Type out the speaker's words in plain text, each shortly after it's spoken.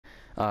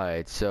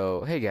Alright,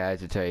 so hey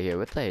guys, it's Terry here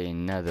with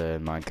another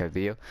Minecraft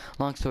video.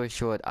 Long story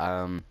short,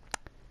 I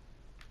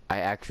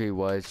actually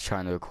was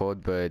trying to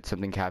record, but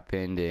something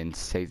happened in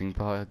saving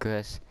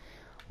progress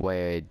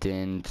where it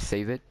didn't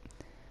save it.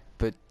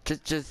 But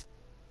just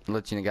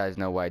letting you guys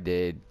know what I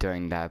did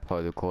during that part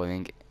of the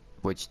recording,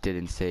 which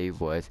didn't save,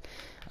 was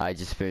I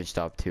just finished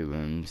up 2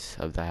 rooms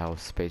of the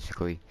house,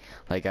 basically.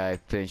 Like, I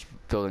finished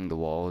building the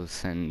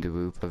walls and the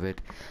roof of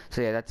it.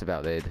 So yeah, that's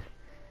about it.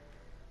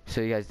 So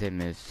you guys didn't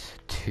miss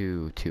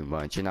too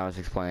much, and I was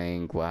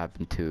explaining what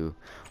happened to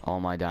all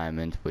my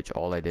diamonds, which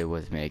all I did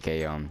was make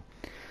a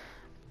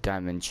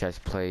diamond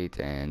chest plate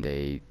and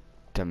a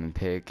diamond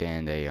pick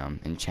and a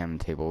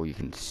enchantment table you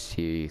can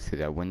see through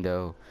that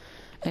window.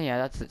 And yeah,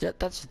 that's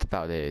just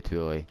about it,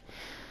 really.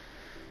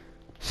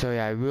 So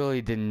yeah, I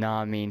really did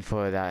not mean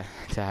for that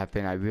to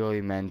happen. I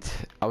really meant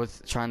I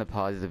was trying to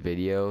pause the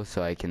video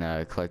so I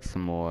can collect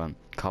some more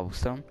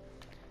cobblestone,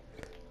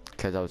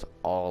 because I was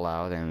all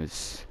out and it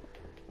was.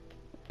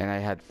 And I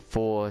had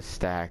 4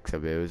 stacks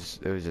of it.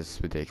 It was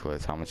just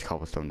ridiculous how much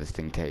cobblestone this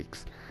thing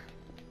takes.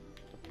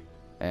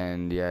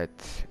 And it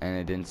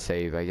didn't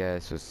save, I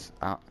guess.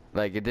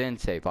 Like, it didn't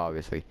save,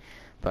 obviously.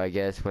 But I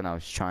guess when I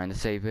was trying to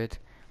save it,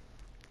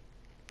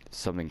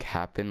 something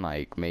happened.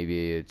 Like,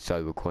 maybe it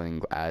started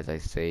recording as I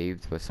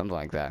saved, or something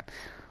like that.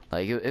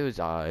 Like, it was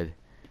odd.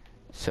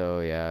 So,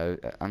 yeah,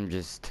 I'm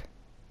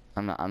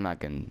not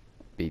gonna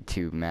be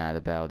too mad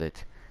about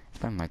it.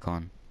 Is my mic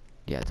on?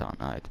 Yeah, it's on.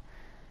 Alright.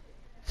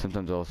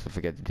 Sometimes I also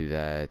forget to do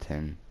that,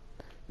 and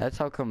that's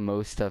how come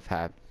most stuff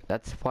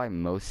that's why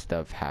most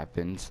stuff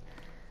happens.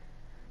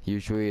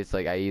 Usually it's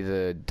like I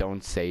either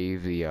don't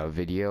save the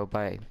video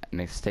by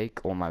mistake,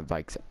 or my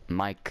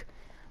mic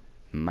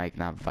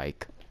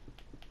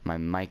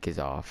is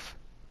off,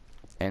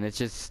 and it's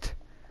just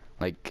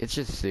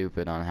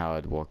stupid on how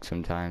it works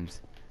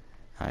sometimes.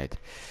 Alright,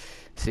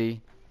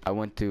 see, I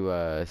went through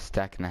a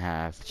stack and a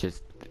half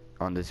just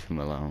on this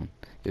room alone.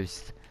 It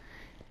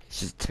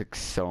just took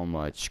so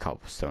much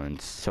cobblestone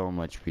and so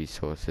much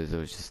resources. It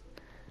was just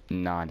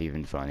not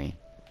even funny.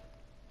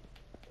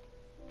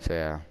 So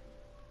yeah,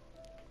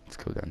 let's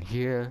go down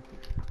here.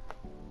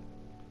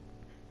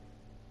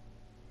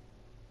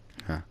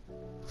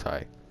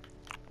 Sorry.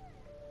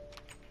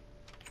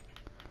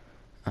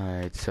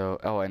 Alright, so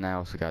and I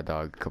also got a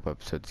dog a couple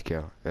episodes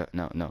ago.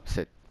 No,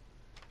 sit.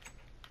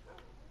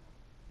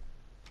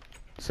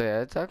 So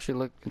yeah, it's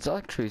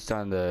actually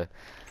starting to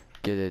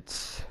get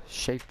its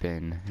shape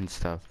in and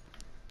stuff.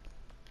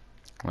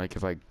 Like,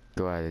 if I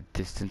go at a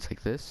distance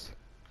like this,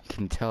 you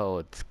can tell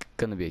it's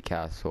gonna be a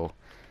castle.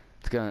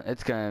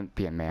 It's gonna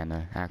be a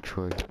manor,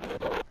 actually.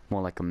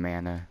 More like a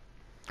manor.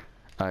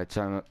 Alright,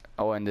 so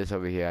I'll end this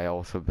over here. I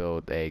also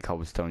built a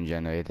cobblestone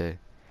generator.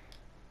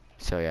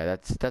 So yeah,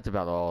 that's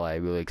about all I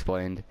really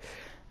explained.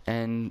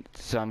 And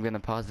so I'm gonna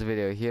pause the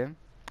video here.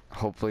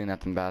 Hopefully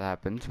nothing bad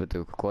happens with the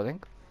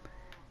recording.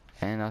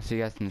 And I'll see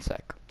you guys in a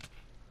sec.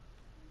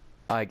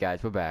 Alright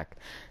guys, we're back.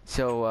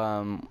 So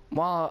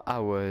while I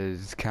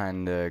was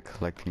kinda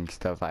collecting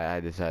stuff, I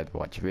decided to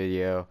watch a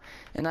video,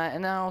 and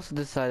I also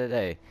decided,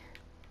 hey,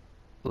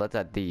 let's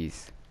add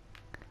these.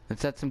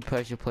 Let's add some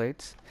pressure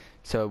plates,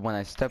 so when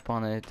I step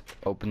on it,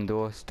 open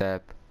door,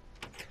 step,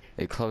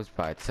 it closes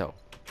by itself.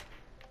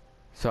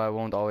 So I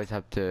won't always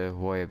have to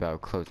worry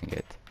about closing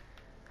it.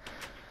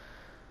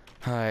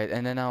 Alright,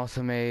 and then I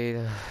also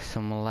made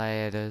some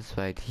ladders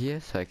right here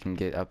so I can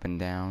get up and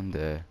down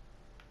the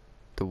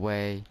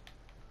way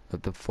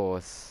of the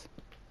force.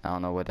 I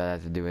don't know what that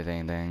has to do with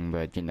anything,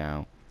 but you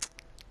know,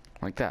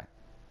 like that.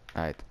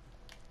 Alright,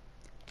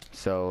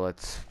 so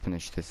let's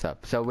finish this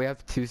up. So we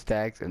have 2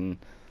 stacks and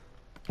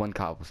 1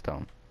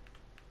 cobblestone.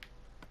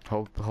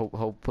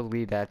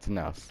 Hopefully that's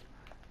enough.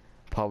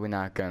 Probably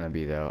not gonna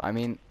be though. I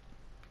mean,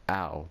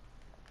 ow,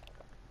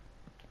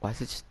 why is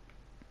it just,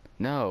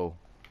 no,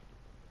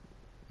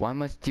 why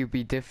must you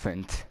be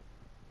different?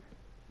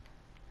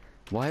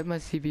 Why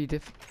must he be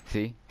different?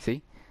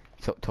 See,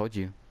 so told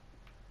you.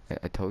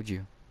 I told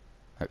you.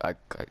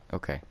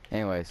 Okay.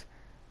 Anyways,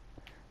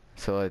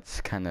 so let's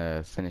kind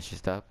of finish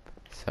this up.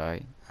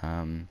 Sorry.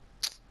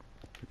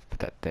 Put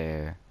that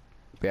there.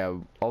 But yeah,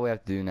 all we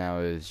have to do now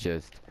is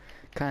just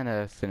kind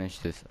of finish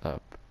this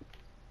up.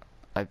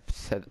 I've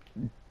said,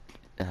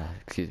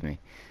 excuse me,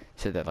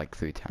 said that like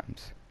 3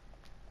 times.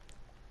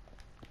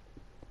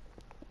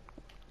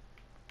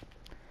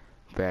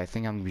 But I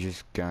think I'm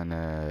just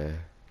gonna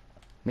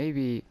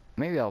maybe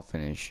I'll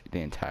finish the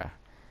entire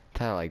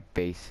like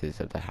bases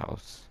of the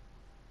house.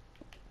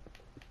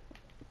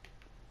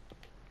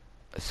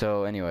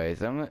 So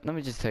anyways, let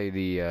me just tell you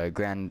the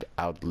grand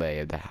outlay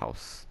of the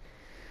house.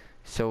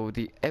 So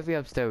every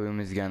upstairs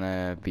room is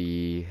gonna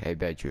be a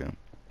bedroom,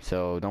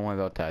 so don't worry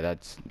about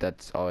that.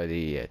 That's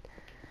already it.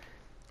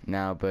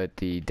 Now, but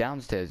the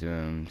downstairs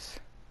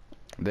rooms,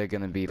 they're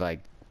gonna be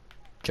like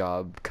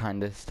job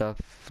kind of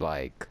stuff.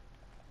 Like,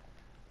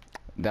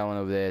 that one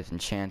over there is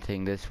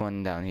enchanting. This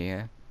one down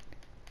here,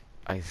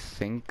 I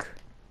think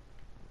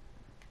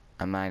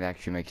I might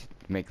actually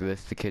make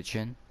this the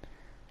kitchen.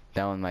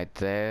 That one right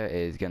there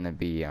is gonna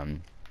be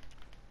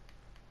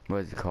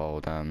what is it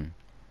called?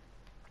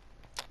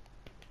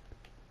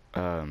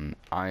 Iron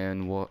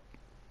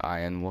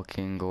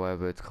working or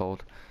whatever it's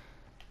called.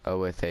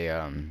 With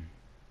a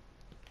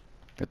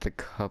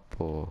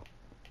couple,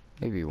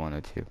 maybe one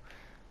or two.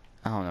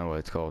 I don't know what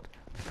it's called.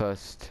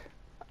 First,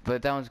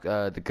 but that one's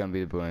gonna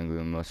be the brewing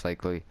room most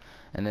likely,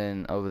 and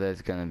then over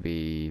there's gonna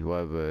be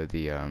whatever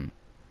the I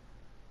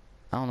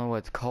don't know what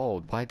it's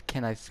called. Why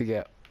can't I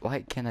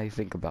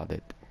think about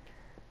it?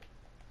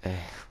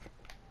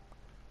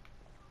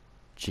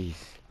 Jeez,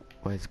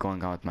 what is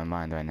going on with my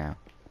mind right now?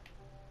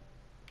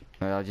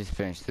 But I'll just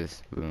finish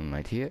this room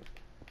right here,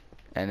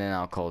 and then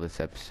I'll call this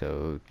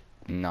episode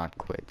Not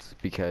Quits,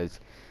 because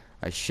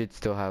I should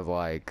still have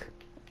like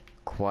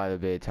quite a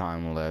bit of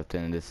time left,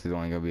 and this is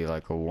only gonna be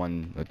like a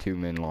 1 or 2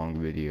 minute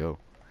long video.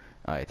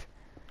 Alright,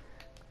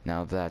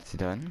 now that's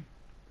done,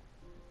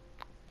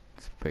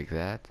 let's break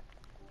that,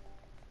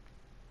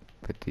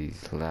 put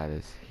these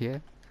ladders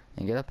here,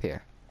 and get up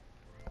here.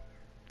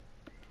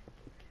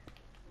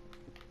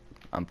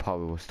 I'm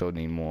probably will still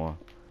need more.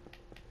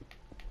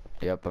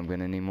 Yep, I'm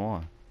gonna need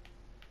more.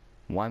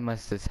 Why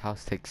must this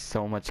house take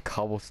so much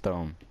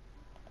cobblestone?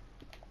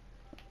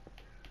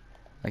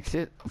 Like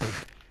shit.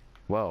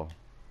 Well,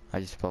 I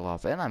just fell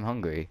off, and I'm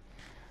hungry.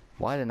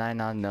 Why did I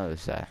not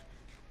notice that?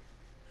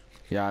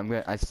 Yeah,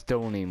 I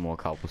still need more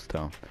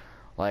cobblestone.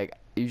 Like,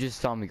 you just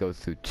saw me go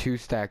through 2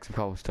 stacks of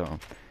cobblestone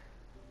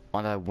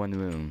on that one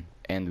room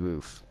and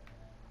roof.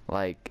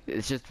 Like,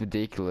 it's just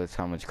ridiculous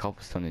how much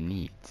cobblestone it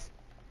needs.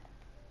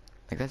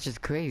 Like, that's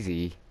just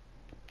crazy.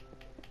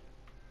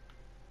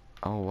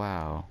 Oh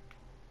wow.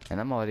 And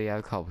I'm already out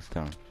of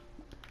cobblestone.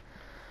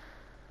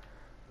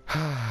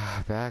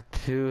 Back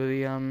to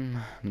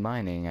the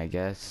mining, I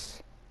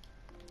guess.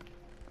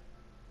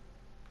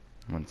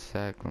 One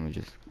sec, let me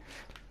just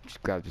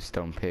grab the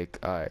stone pick.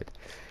 Alright.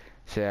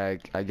 So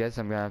I guess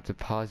I'm gonna have to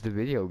pause the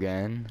video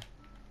again.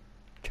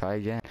 Try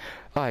again.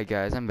 Alright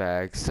guys, I'm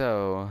back.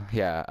 So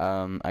yeah,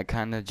 I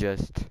kinda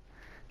just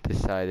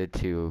decided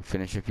to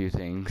finish a few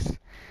things,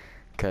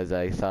 because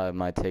I thought it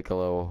might take a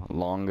little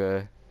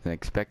longer than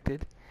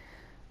expected.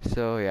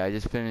 So yeah, I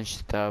just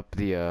finished up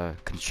the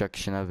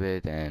construction of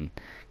it and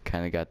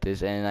kinda got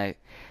this, and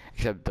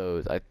except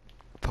those, I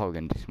probably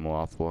gonna do some more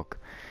off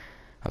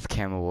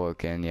camera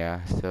work, and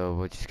yeah, so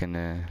we're just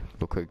gonna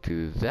real quick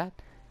do that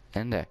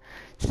and there.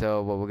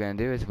 So what we're gonna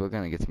do is we're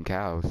gonna get some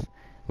cows,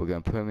 we're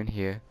gonna put them in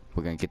here,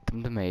 we're gonna get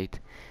them to mate,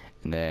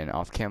 and then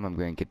off camera I'm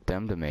gonna get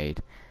them to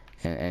mate,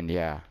 and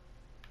yeah,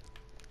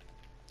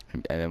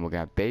 and then we're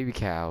gonna have baby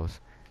cows,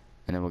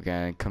 and then we're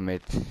gonna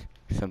commit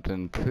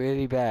something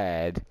pretty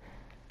bad.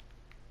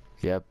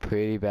 Yep,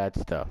 pretty bad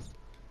stuff,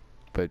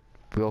 but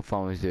real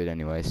farmers do it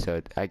anyway,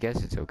 so I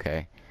guess it's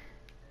okay.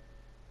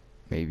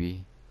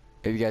 Maybe.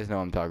 If you guys know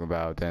what I'm talking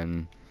about,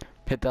 then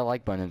hit that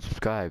like button and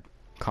subscribe.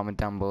 Comment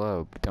down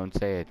below, but don't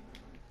say it,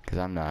 because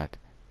I'm not.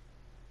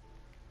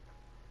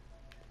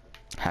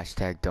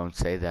 Hashtag don't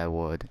say that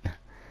word.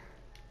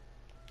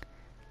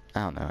 I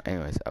don't know.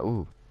 Anyways,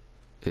 ooh.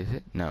 Is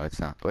it? No,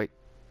 it's not. Wait.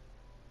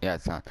 Yeah,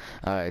 it's not.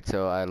 Alright,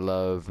 so I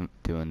love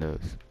doing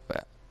those.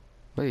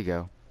 Where you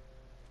go?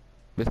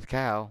 Mr.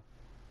 Cow.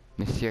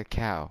 Monsieur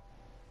Cow.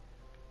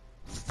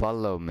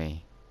 Follow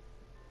me.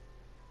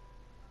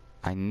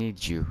 I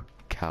need you,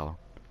 cow.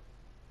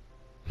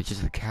 You're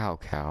just a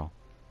cow.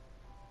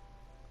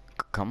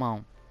 Come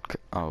on.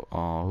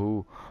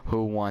 Oh,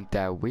 who want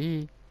that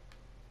wee?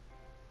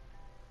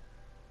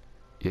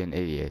 You're an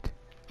idiot.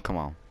 Come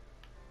on.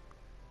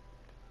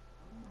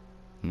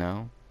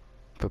 No?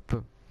 But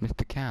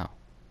Mr. Cow.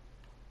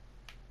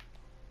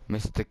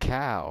 Mr.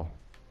 Cow.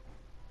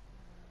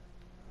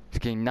 It's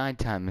getting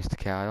nighttime, Mr.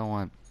 Cow. I don't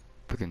want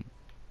freaking.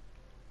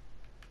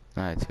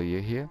 Alright, so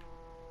you're here?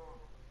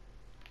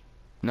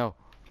 No.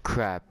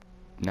 Crap.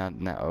 No,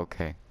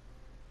 okay.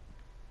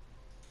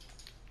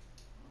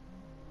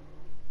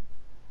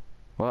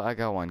 Well, I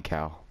got one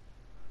cow.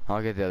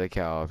 I'll get the other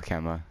cow off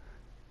camera,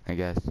 I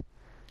guess.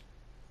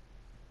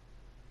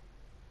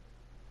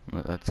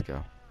 Let's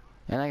go.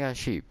 And I got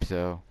sheep,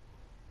 so.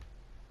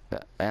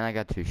 And I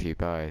got 2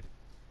 sheep, alright.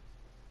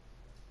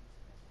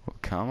 Well,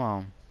 come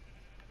on.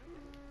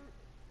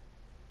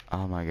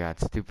 Oh my god,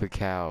 stupid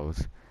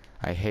cows.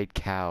 I hate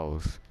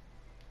cows.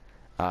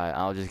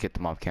 I'll just get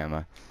them off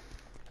camera.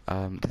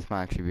 This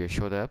might actually be a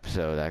short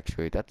episode,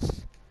 actually.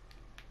 That's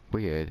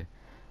weird.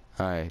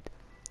 Alright.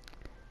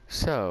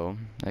 So,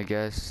 I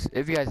guess,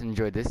 if you guys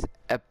enjoyed this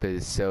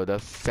episode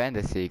of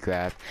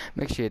FantasyCraft,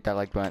 make sure you hit that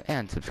like button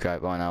and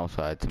subscribe. Oh, and I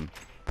also had some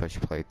pressure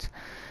plates.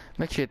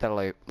 Make sure you hit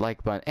that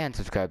like button and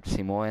subscribe to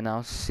see more, and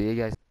I'll see you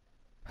guys.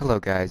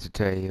 Hello guys,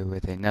 today here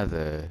with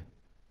another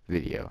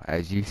video,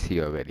 as you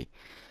see already.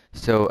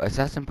 So,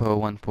 Assassin Pro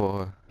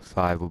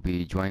 145 will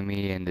be joining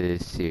me in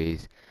this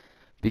series,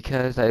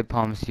 because I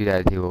promised you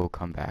that he will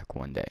come back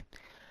one day.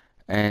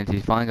 And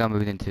he's finally got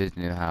moved into his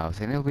new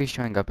house, and he'll be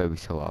showing up every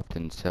so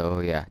often,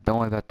 so yeah, don't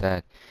worry about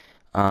that.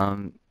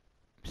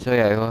 So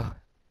yeah,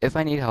 if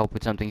I need help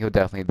with something, he'll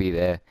definitely be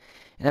there,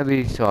 and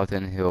every so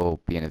often he'll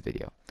be in a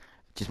video.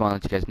 Just want to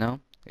let you guys know,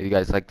 if you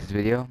guys like this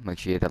video, make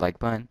sure you hit that like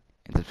button,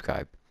 and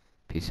subscribe.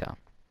 Peace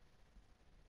out.